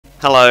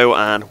Hello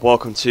and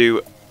welcome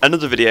to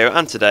another video,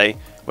 and today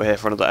we're here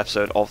for another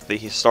episode of the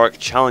Historic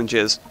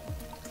Challenges.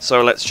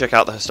 So let's check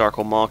out the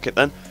historical market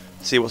then,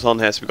 see what's on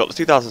here. So we've got the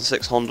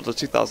 2006 Honda, the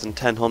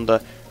 2010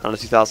 Honda and the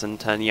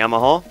 2010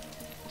 Yamaha.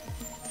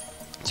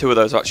 Two of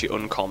those are actually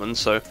uncommon,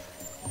 so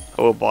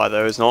I will buy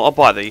those. No, I'll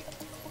buy the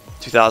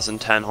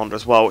 2010 Honda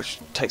as well, which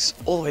takes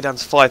all the way down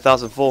to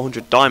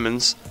 5,400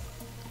 diamonds.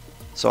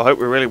 So I hope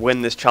we really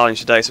win this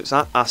challenge today. So it's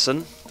at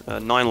Assen,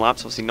 9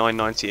 laps, obviously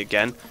 990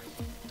 again.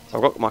 So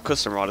I've got my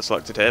custom rider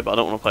selected here, but I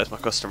don't want to play as my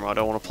custom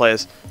rider. I want to play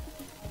as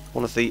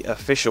one of the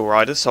official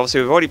riders. So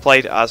obviously we've already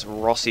played as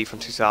Rossi from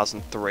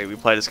 2003. We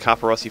played as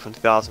Capirossi from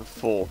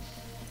 2004.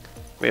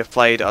 We have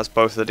played as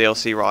both of the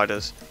DLC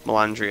riders,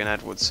 Melandri and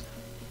Edwards.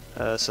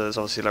 So there's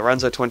obviously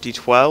Lorenzo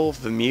 2012,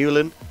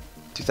 Vermeulen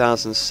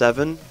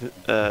 2007,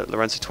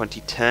 Lorenzo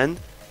 2010,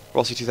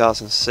 Rossi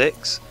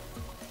 2006,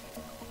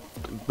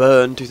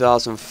 Byrne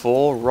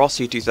 2004,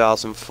 Rossi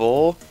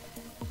 2004,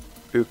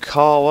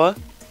 Ukawa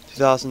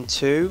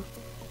 2002,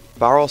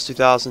 Barros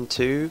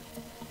 2002,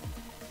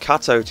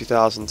 Kato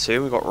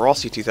 2002, we've got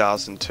Rossi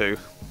 2002.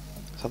 So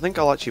I think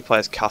I'll actually play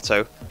as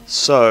Kato.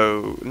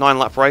 So, 9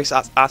 lap race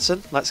at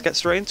Assen, let's get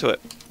straight into it.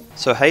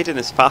 So Hayden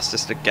is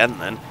fastest again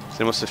then, so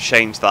they must have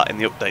changed that in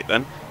the update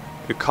then.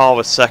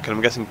 Ukawa's second,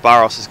 I'm guessing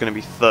Barros is going to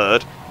be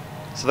third.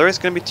 So there is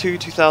going to be two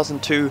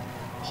 2002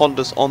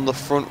 Hondas on the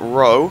front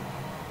row.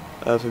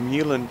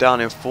 Vermeulen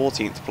down in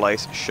 14th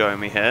place, showing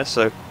me here,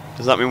 so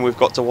does that mean we've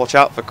got to watch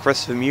out for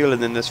Chris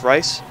Vermeulen in this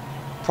race?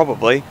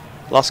 Probably.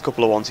 Last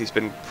couple of ones he's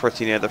been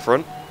pretty near the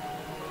front.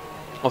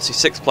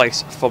 Obviously 6th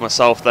place for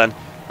myself then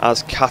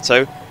as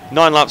Kato.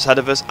 9 laps ahead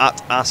of us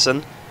at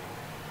Assen.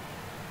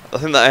 I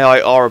think the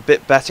AI are a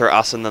bit better at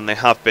Assen than they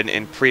have been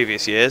in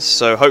previous years,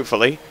 so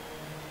hopefully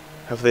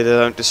they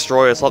don't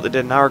destroy us like they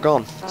did in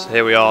Aragon. So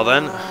here we are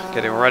then,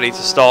 getting ready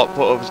to start,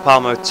 put up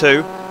Palmo 2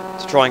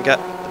 to try and get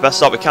the best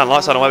start we can.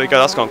 Lights on, away we go,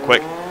 that's gone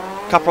quick.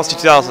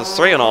 Capirossi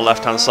 2003 on our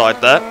left hand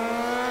side there.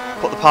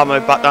 Put the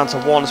Palmo back down to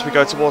 1 as we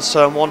go towards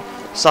turn 1.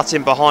 Sat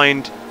in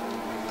behind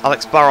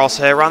Alex Barros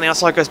here. Around the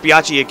outside goes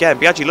Biaggi again.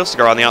 Biaggi loves to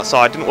go around the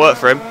outside, didn't work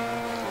for him.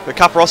 But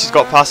Capirossi's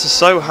got past us,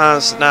 so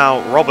has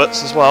now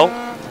Roberts as well.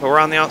 But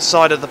around the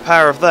outside of the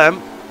pair of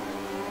them.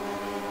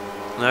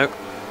 No,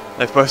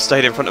 they've both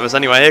stayed in front of us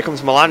anyway. Here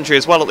comes Melandri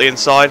as well at the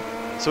inside.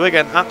 So we're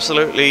getting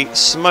absolutely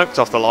smoked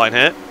off the line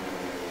here.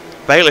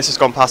 Bayliss has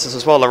gone past us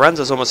as well.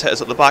 Lorenzo's almost hit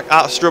us at the back.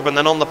 Out of Strub and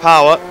then on the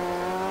power.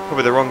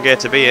 Probably the wrong gear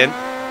to be in.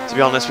 To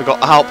be honest, we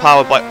got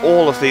outpowered by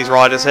all of these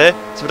riders here.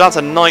 So we're down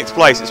to 9th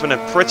place. It's been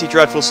a pretty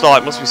dreadful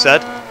start, must be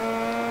said.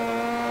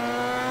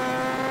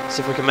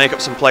 See if we can make up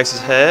some places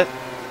here.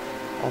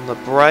 On the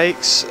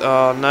brakes.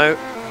 No.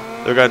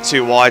 They were going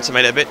too wide, so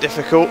made it a bit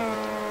difficult.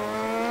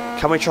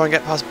 Can we try and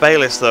get past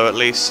Bayliss, though, at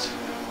least?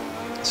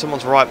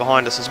 Someone's right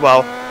behind us as well.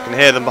 You can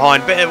hear them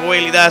behind. Bit of a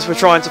wheelie there, so we're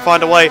trying to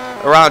find a way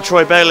around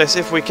Troy Bayliss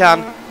if we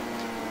can.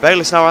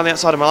 Bayliss now around the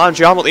outside of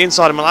Melandri. I'm at the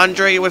inside of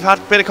Melandri. We've had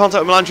a bit of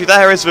contact with Melandri.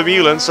 There is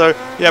Vermeulen, so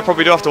yeah,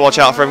 probably do have to watch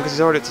out for him because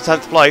he's already at the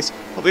 10th place.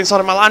 Up the inside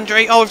of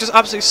Melandri. Oh, we've just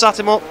absolutely sat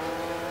him up.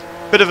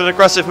 Bit of an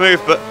aggressive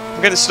move, but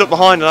we're getting stuck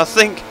behind, and I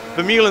think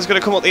Vermeulen's going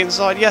to come up the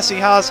inside. Yes, he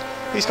has.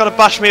 He's kind of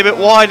bashed me a bit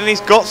wide, and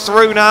he's got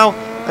through now.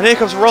 And here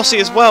comes Rossi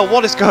as well.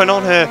 What is going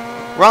on here?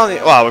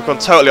 Wow, we've gone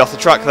totally off the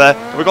track there.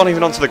 We've gone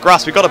even onto the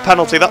grass. We've got a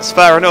penalty. That's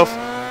fair enough.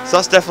 So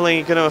that's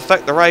definitely going to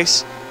affect the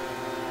race.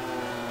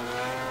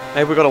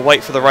 Maybe we've got to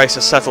wait for the race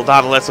to settle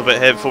down a little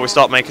bit here before we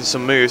start making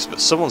some moves.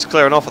 But someone's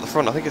clearing off at the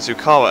front. I think it's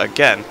Ukawa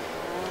again.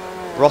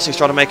 Rossi's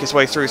trying to make his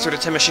way through the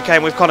timber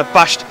chicane. We've kind of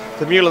bashed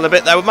Vermeulen a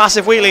bit there with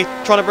massive wheelie,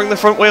 trying to bring the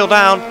front wheel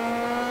down.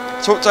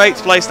 So up to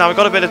 8th place now. We've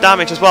got a bit of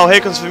damage as well.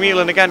 Here comes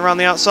Vermeulen again around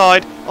the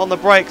outside on the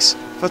brakes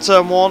for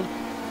turn 1.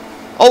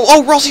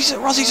 Oh, Rossi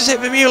just hit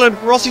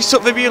Vermeulen. Rossi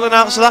took Vermeulen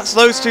out, so that's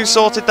those two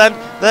sorted then.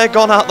 They're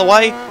gone out the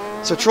way.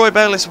 So Troy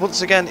Bayliss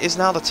once again is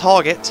now the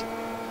target.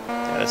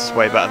 Yeah, this is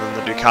way better than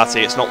the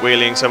Ducati. It's not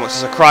wheeling so much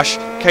as a crash.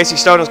 Casey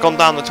Stoner's gone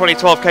down, the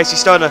 2012 Casey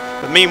Stoner.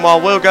 But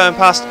meanwhile, we're going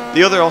past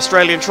the other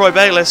Australian, Troy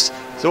Bayliss.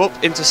 So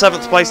up into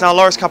 7th place now,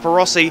 Loris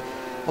Capirossi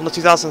on the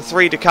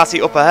 2003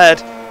 Ducati up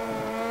ahead.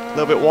 A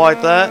little bit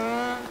wide there.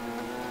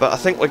 But I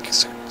think we're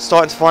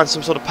starting to find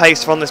some sort of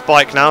pace from this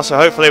bike now. So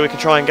hopefully we can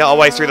try and get our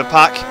way through the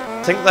pack.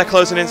 I think they're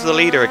closing into the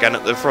leader again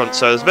at the front.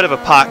 So there's a bit of a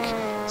pack.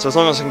 So as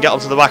long as I can get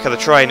onto the back of the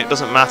train, it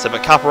doesn't matter.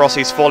 But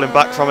Capirossi's falling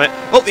back from it.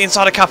 Up the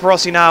inside of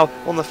Capirossi now.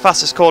 One of the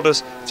fastest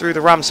corners through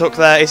the ram's hook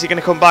there. Is he going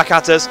to come back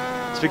at us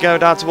as we go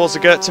down towards the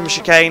Gert timber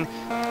chicane?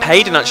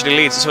 Hayden actually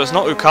leads, so it's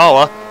not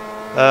Ukawa.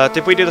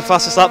 Did we do the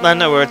fastest lap then?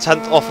 No, we're a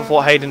 10th off of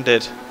what Hayden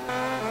did.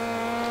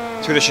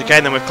 Through the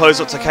chicane, then we've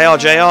closed up to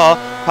KRJR.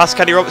 Past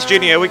Kenny Roberts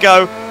Jr. Here we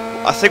go.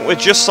 I think we're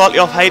just slightly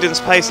off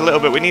Hayden's pace a little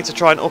bit. We need to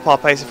try and up our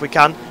pace if we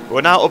can.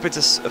 We're now up into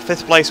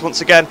 5th place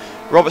once again.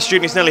 Roberts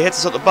Jr.'s nearly hit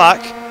us at the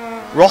back.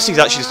 Rossi's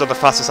actually just done the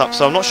fastest lap,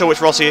 so I'm not sure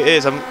which Rossi it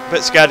is. I'm a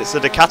bit scared it's the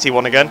Ducati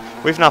one again.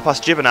 We've now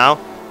passed Gibber now.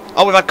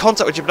 Oh, we've had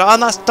contact with Gibber now,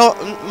 and that's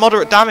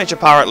moderate damage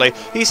apparently.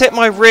 He's hit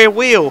my rear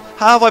wheel.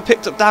 How have I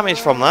picked up damage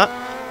from that?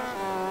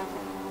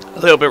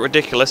 little bit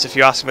ridiculous if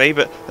you ask me,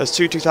 but there's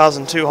two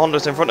 2002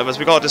 Hondas in front of us.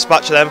 We've got to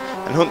dispatch them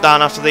and hunt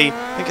down after the,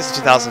 I think it's the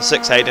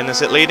 2006 Hayden,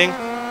 is it leading?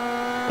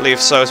 I believe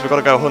so, so we've got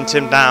to go hunt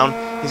him down.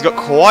 He's got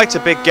quite a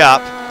big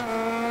gap,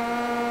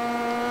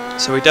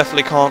 so we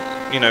definitely can't,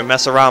 you know,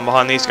 mess around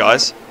behind these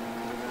guys.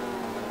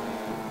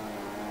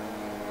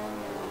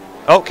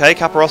 Okay,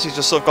 Caparossi's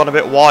just sort of gone a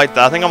bit wide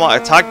there. I think I might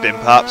have tagged him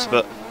perhaps,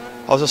 but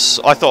I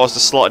thought I was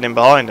just slotting in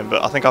behind him,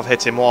 but I think I've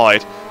hit him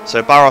wide.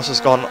 So Barros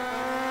has gone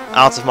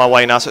out of my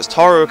way now, so it's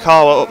Toru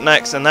Ukawa up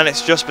next, and then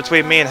it's just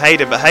between me and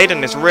Hayden, but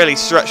Hayden is really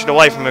stretching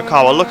away from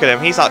Ukawa. Look at him,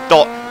 he's that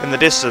dot in the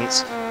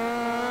distance.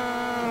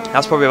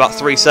 That's probably about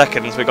 3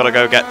 seconds we've got to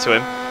go get to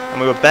him,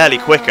 and we were barely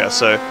quicker,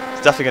 so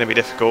it's definitely going to be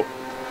difficult.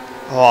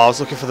 Oh, I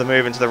was looking for the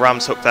move into the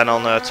ram's hook then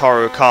on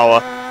Toru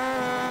Ukawa,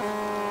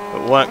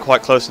 but weren't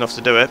quite close enough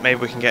to do it.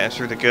 Maybe we can get him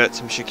through the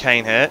Gertzen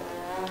chicane here.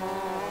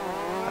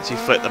 As he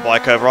flipped the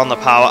bike over on the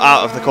power,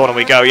 out of the corner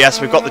we go.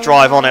 Yes, we've got the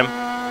drive on him.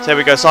 So here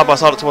we go, side by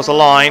side up towards the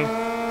line.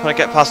 Trying to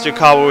get past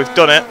Ukawa, we've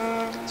done it.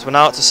 So we're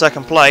now up to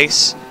second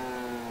place.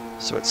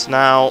 So it's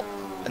now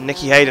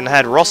Nicky Hayden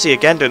ahead. Rossi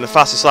again doing the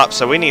fastest lap,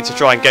 so we need to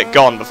try and get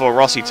gone before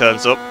Rossi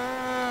turns up.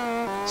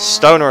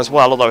 Stoner as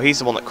well, although he's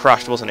the one that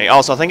crashed, wasn't he?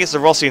 Oh, so I think it's the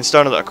Rossi and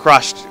Stoner that are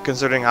crashed,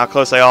 considering how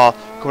close they are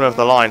coming over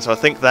the line. So I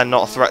think they're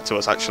not a threat to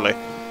us, actually.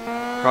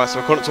 Right, so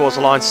we're coming towards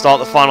the line to start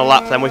the final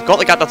lap then. We've got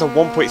the gap down to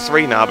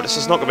 1.3 now, but it's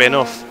just not going to be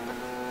enough.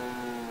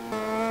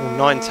 Ooh,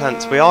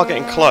 9/10. We are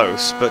getting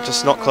close, but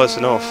just not close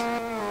enough.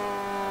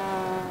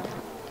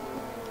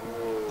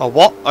 Oh,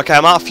 what? Okay,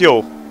 I'm out of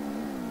fuel.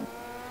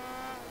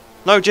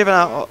 No, jibbing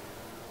out.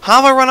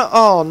 How have I run out?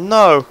 Oh,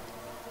 no.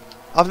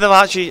 I've never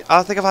actually...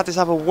 I think I've had this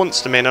happen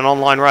once to me in an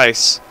online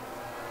race.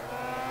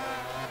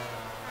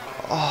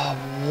 Oh,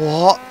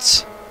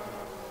 what?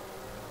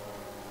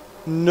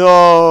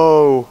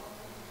 No.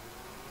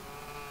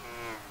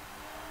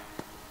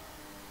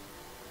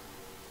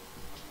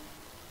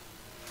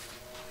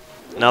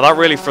 Now that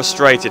really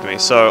frustrated me,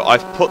 so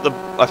I've put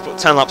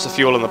 10 laps of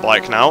fuel in the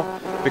bike now,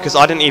 because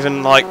I didn't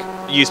even like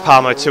use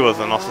power mode 2 of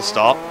them off the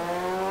start.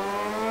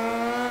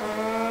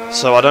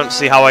 So I don't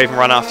see how I even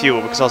ran out of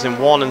fuel, because I was in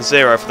 1 and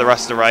 0 for the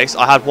rest of the race.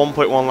 I had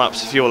 1.1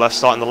 laps of fuel left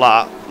starting the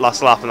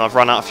last lap, and I've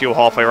run out of fuel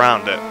halfway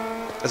around it.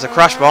 There's a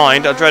crash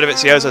behind. Andrea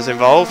Dovizioso's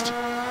involved.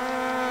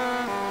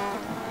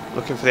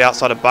 Looking for the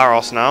outside of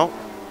Barros now.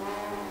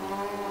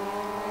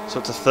 So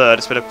up to third.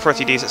 It's been a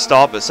pretty decent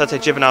start, but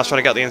Sete Gibernau's trying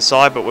to get the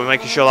inside, but we're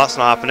making sure that's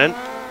not happening.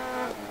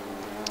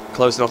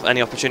 Closing off any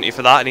opportunity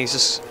for that, and he's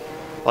just...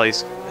 Well,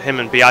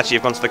 him and Biaggi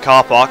have gone to the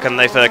car park, and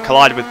they've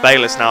collided with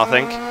Bayliss now, I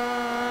think.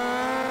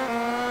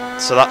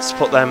 So that's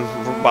put them,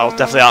 well,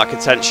 definitely out of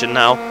contention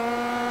now.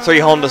 3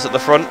 Hondas at the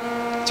front.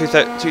 Two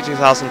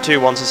 2002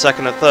 ones in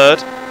second and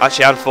third.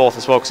 Actually, and fourth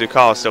as well, because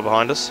Ukawa's still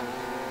behind us.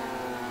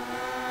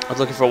 I was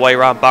looking for a way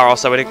around Barros,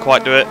 so we didn't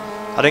quite do it.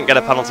 I didn't get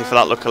a penalty for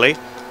that, luckily.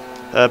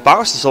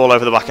 Barros is all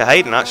over the back of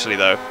Hayden, actually,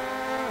 though.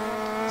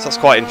 So that's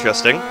quite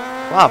interesting.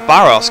 Wow,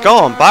 Barros, go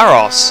on,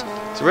 Barros.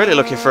 He's really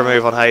looking for a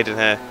move on Hayden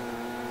here.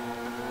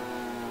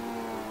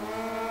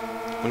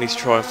 We need to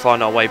try and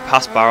find our way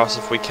past Barros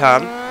if we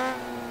can.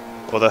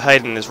 Although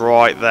Hayden is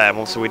right there,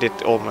 and so we did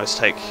almost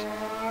take...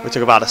 We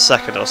took about a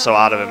second or so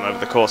out of him over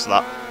the course of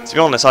that. To be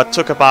honest, I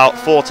took about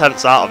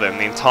 4/10 out of him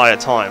the entire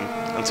time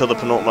until the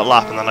penultimate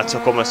lap, and then I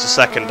took almost a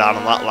second down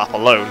on that lap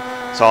alone.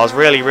 So I was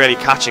really, really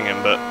catching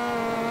him, but...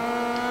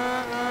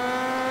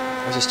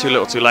 It was just too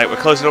little too late. We're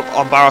closing up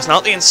on Barros now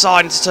at the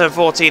inside into turn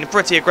 14.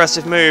 Pretty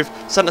aggressive move.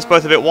 Sent us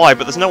both a bit wide,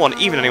 but there's no one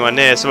even anywhere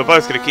near, so we're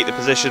both going to keep the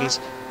positions.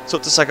 It's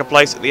up to second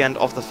place at the end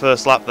of the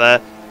first lap there.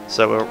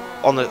 So we're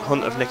on the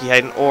hunt of Nicky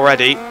Hayden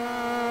already.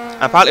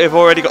 And apparently we've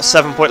already got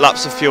 7.4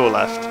 laps of fuel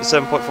left.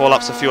 7.4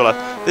 laps of fuel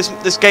left.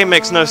 This game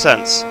makes no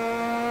sense.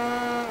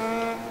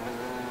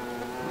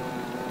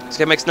 This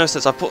game makes no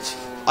sense. I've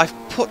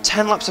put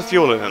 10 laps of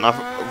fuel in, and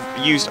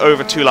I've used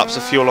over 2 laps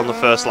of fuel on the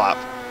first lap.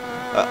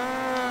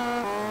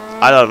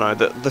 I don't know.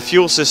 The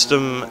fuel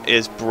system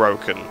is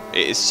broken.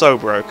 It is so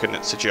broken,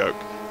 it's a joke.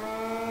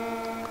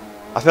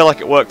 I feel like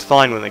it worked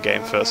fine when the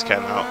game first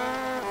came out,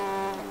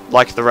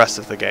 like the rest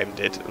of the game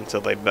did,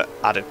 until they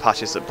added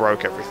patches that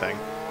broke everything.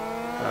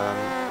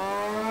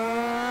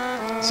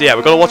 So yeah,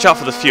 we've got to watch out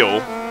for the fuel. In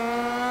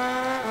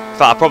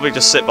fact, I'll probably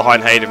just sit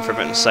behind Hayden for a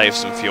bit and save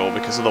some fuel,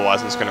 because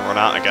otherwise it's going to run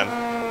out again.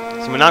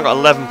 So we've now got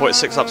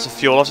 11.6 laps of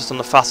fuel, just on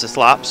the fastest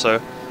lap, so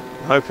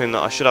I'm hoping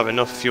that I should have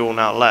enough fuel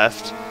now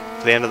left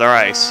for the end of the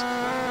race.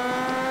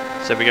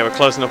 So we go, we're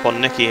closing up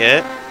on Nicky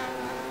here.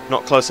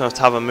 Not close enough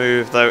to have a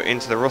move, though,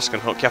 into the Ruskin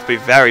hook. You have to be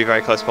very,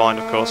 very close behind,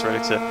 of course, really,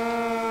 to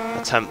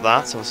attempt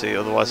that. Obviously,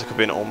 otherwise it could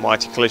be an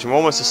almighty collision. We're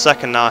almost a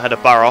second now ahead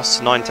of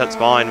Barros. 9/10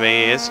 behind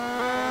me he is.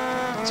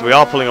 So we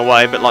are pulling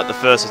away, a bit like the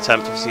first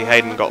attempt. Obviously,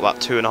 Hayden got about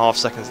 2.5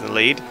 seconds in the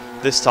lead.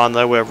 This time,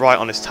 though, we're right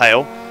on his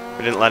tail.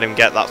 We didn't let him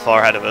get that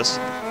far ahead of us.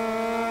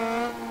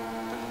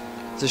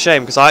 It's a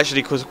shame, because I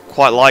actually was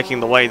quite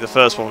liking the way the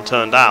first one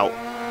turned out.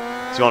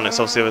 To be honest,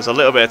 obviously, there was a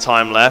little bit of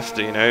time left.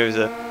 You know, he was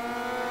a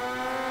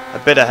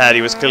bit ahead.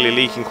 He was clearly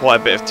leaking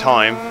quite a bit of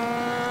time.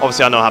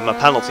 Obviously, I know I had my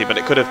penalty, but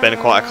it could have been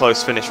quite a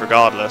close finish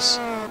regardless.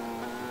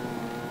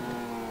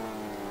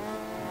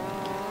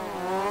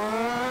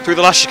 through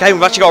the last chicane.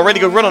 We've actually got a really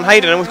good run on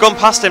Hayden, and we've gone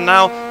past him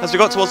now as we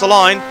got towards the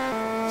line.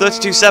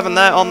 32.7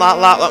 there on that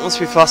lap. That must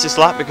be the fastest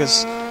lap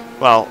because,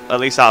 well, at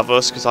least out of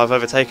us, because I've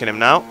overtaken him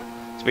now.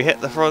 So we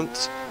hit the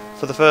front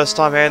for the first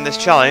time here in this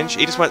challenge.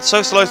 He just went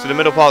so slow through the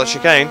middle part of the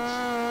chicane.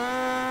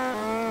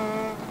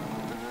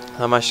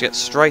 I managed to get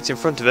straight in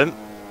front of him.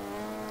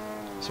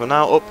 So we're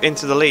now up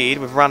into the lead.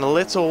 We've ran a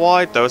little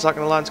wide though. Is that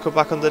going to land to come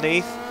back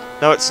underneath?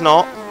 No, it's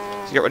not.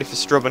 So get ready for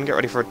Strubben, get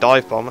ready for a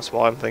dive bomb. That's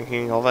what I'm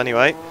thinking of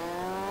anyway.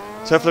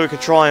 So hopefully we can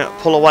try and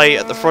pull away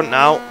at the front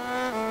now.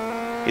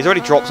 He's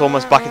already dropped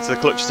almost back into the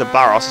clutches of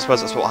Barros. I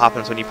suppose that's what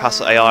happens when you pass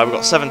the AI. We've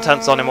got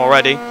 7/10 on him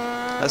already.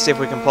 Let's see if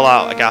we can pull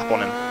out a gap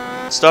on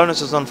him.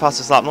 Stoner's was on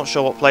fastest lap. Not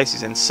sure what place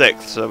he's in,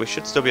 6th, so we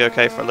should still be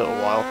okay for a little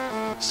while.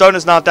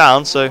 Stoner's now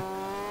down, so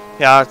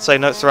yeah, I'd say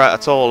no threat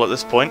at all at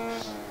this point.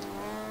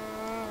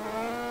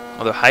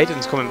 Although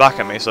Hayden's coming back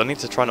at me, so I need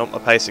to try and up my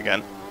pace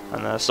again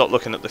and stop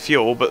looking at the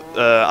fuel. But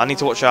I need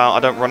to watch out I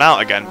don't run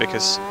out again,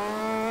 because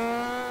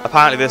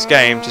apparently this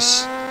game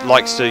just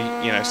likes to,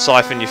 you know,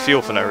 siphon your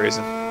fuel for no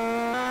reason.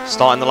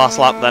 Starting the last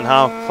lap then,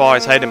 how far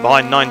is Hayden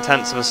behind?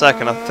 9/10 of a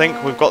second. I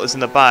think we've got this in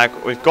the bag.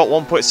 We've got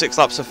 1.6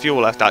 laps of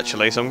fuel left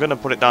actually, so I'm going to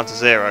put it down to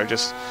 0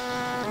 just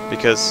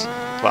because,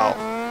 well,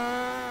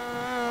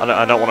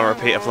 I don't want to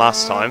repeat of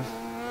last time.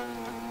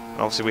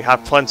 And obviously we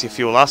had plenty of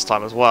fuel last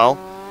time as well.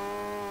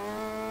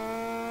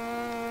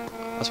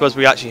 I suppose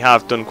we actually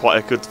have done quite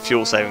a good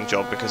fuel saving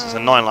job because it's a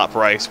 9-lap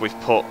race. We've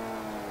put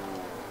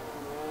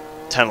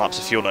 10 laps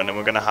of fuel in and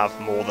we're going to have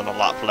more than a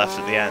lap left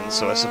at the end,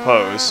 so I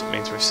suppose it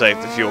means we've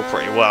saved the fuel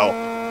pretty well.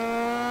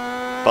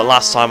 But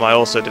last time I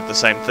also did the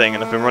same thing,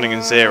 and I've been running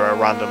in 0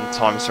 random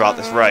times throughout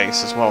this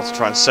race as well to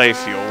try and save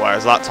fuel,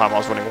 whereas that time I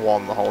was running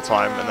 1 the whole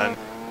time. And then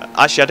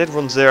actually I did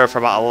run 0 for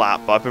about a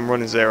lap, but I've been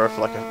running 0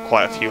 for like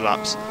quite a few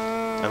laps,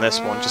 and this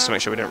one just to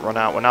make sure we didn't run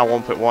out. We're now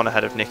 1.1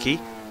 ahead of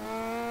Nicky,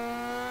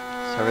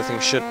 so everything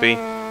should be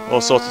all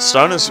sorted.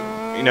 Stoner's,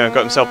 you know, got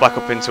himself back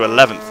up into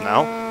 11th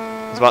now.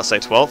 I was about to say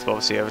 12th, but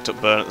obviously he overtook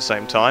Burn at the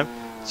same time.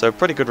 So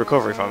pretty good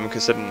recovery from him,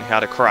 considering he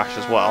had a crash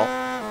as well.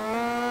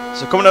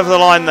 So coming over the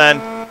line then,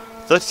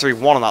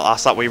 33.1 on that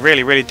last lap. We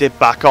really did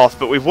back off,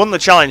 but we've won the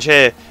challenge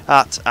here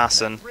at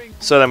Assen.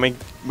 So then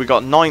we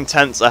got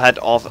 9/10 ahead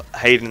of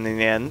Hayden in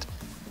the end.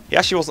 He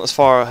actually wasn't as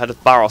far ahead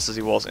of Barros as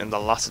he was in the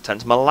last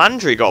attempt.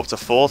 Melandri got up to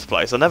 4th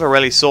place. I never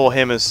really saw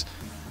him as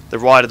the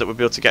rider that would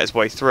be able to get his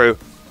way through.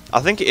 I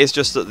think it is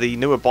just that the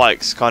newer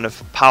bikes kind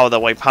of power their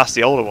way past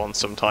the older ones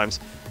sometimes.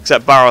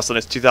 Except Barros on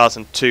his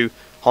 2002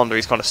 Honda,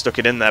 he's kind of stuck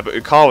it in there. But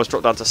Ukar was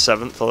dropped down to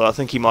 7th, although I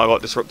think he might have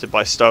got disrupted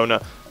by Stoner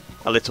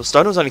a little.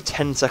 Stoner was only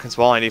 10 seconds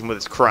behind, even with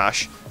his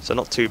crash, so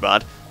not too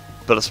bad.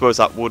 But I suppose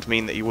that would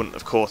mean that he wouldn't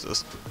have caught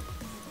us.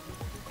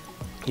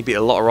 He beat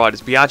a lot of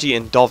riders. Biaggi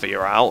and Dovi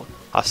are out.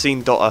 I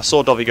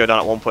saw Dovi go down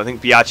at one point. I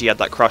think Biaggi had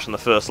that crash on the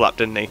first lap,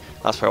 didn't he?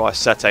 That's probably why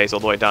Sete is all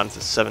the way down to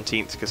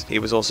 17th, because he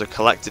was also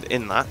collected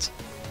in that.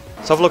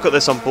 So have a look at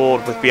this on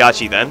board with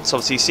Biaggi then. So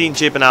obviously he's seen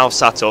Jibber now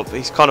sat up.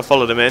 He's kind of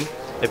followed him in.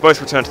 They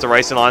both returned to the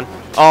racing line.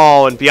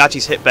 Oh, and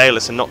Biaggi's hit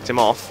Bayliss and knocked him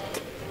off.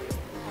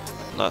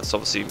 That's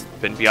obviously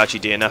been Biaggi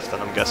DNF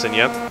then, I'm guessing,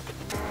 yep.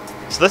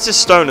 So this is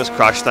Stoner's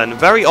crash then.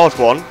 Very odd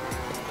one.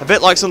 A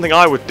bit like something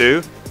I would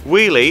do.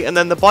 Wheelie, and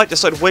then the bike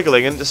just started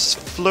wiggling and just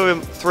threw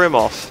him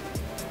off.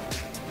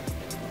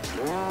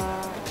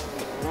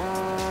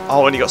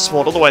 Oh, and he got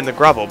swamped all the way in the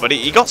gravel, but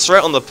he got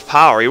straight on the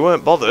power. He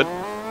weren't bothered.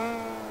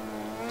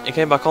 He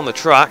came back on the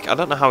track. I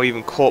don't know how he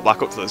even caught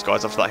back up to those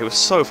guys after that. He was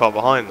so far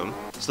behind them.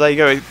 So there you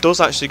go. It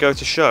does actually go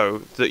to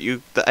show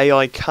that the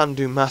AI can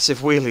do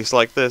massive wheelies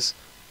like this.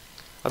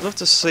 I'd love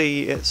to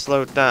see it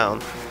slowed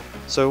down.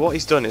 So what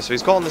he's done is, so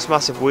he's got on this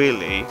massive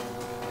wheelie,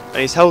 and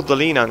he's held the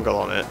lean angle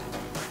on it,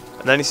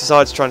 and then he's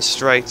decided to try and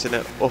straighten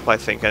it up, I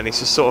think, and he's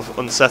just sort of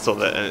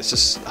unsettled it, and it's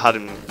just had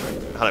him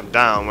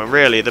down, when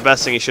really the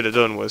best thing he should have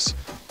done was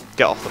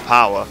get off the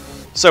power.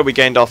 So we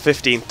gained our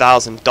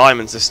 15,000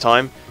 diamonds this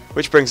time,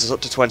 which brings us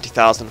up to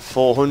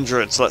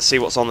 20,400. So let's see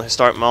what's on the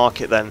historic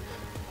market then.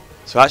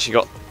 So we actually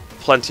got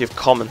plenty of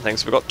common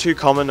things. We've got 2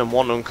 common and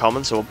 1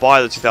 uncommon, so we'll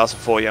buy the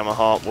 2004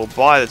 Yamaha, we'll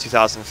buy the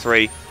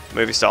 2003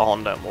 Movistar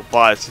Honda, and we'll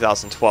buy the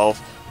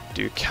 2012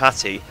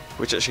 Ducati,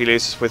 which actually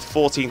leaves us with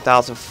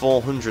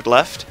 14,400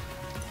 left.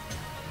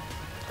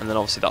 And then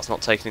obviously that's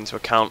not taken into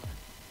account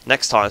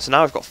next time. So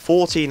now we've got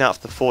 14 out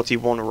of the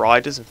 41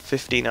 riders and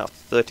 15 out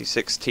of the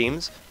 36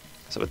 teams.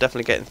 So we're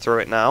definitely getting through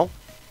it now.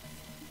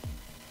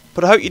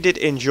 But I hope you did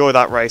enjoy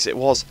that race. It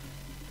was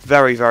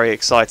very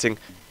exciting.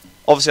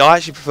 Obviously I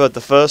actually preferred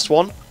the first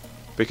one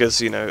because,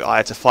 you know, I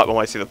had to fight my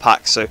way through the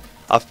pack. So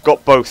I've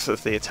got both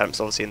of the attempts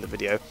obviously in the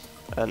video,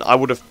 and I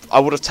would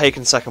have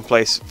taken second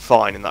place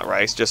fine in that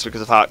race just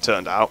because of how it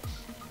turned out.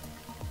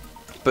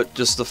 But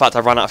just the fact I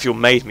ran out of fuel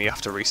made me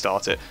have to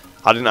restart it.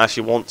 I didn't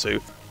actually want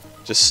to.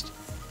 Just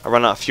I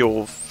ran out of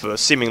fuel for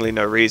seemingly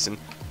no reason.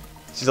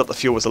 Seems like the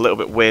fuel was a little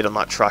bit weird on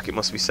that track, it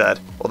must be said.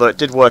 Although it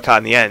did work out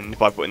in the end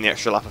by putting the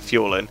extra lap of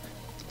fuel in.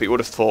 But you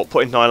would have thought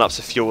putting 9 laps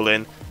of fuel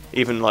in,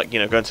 even like, you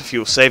know, going to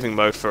fuel saving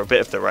mode for a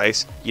bit of the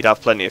race, you'd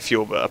have plenty of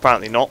fuel, but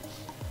apparently not.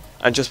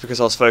 And just because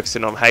I was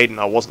focusing on Hayden,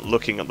 I wasn't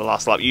looking at the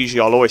last lap. Usually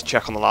I'll always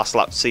check on the last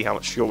lap to see how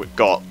much fuel we've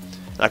got,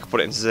 and I can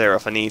put it into 0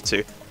 if I need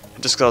to.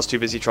 And just because I was too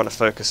busy trying to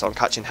focus on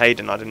catching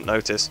Hayden, I didn't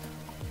notice.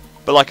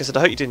 But like I said,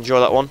 I hope you did enjoy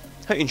that one.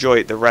 I hope you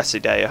enjoy the rest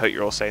of the day. I hope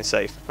you're all staying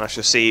safe, and I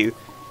shall see you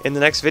in the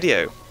next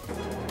video.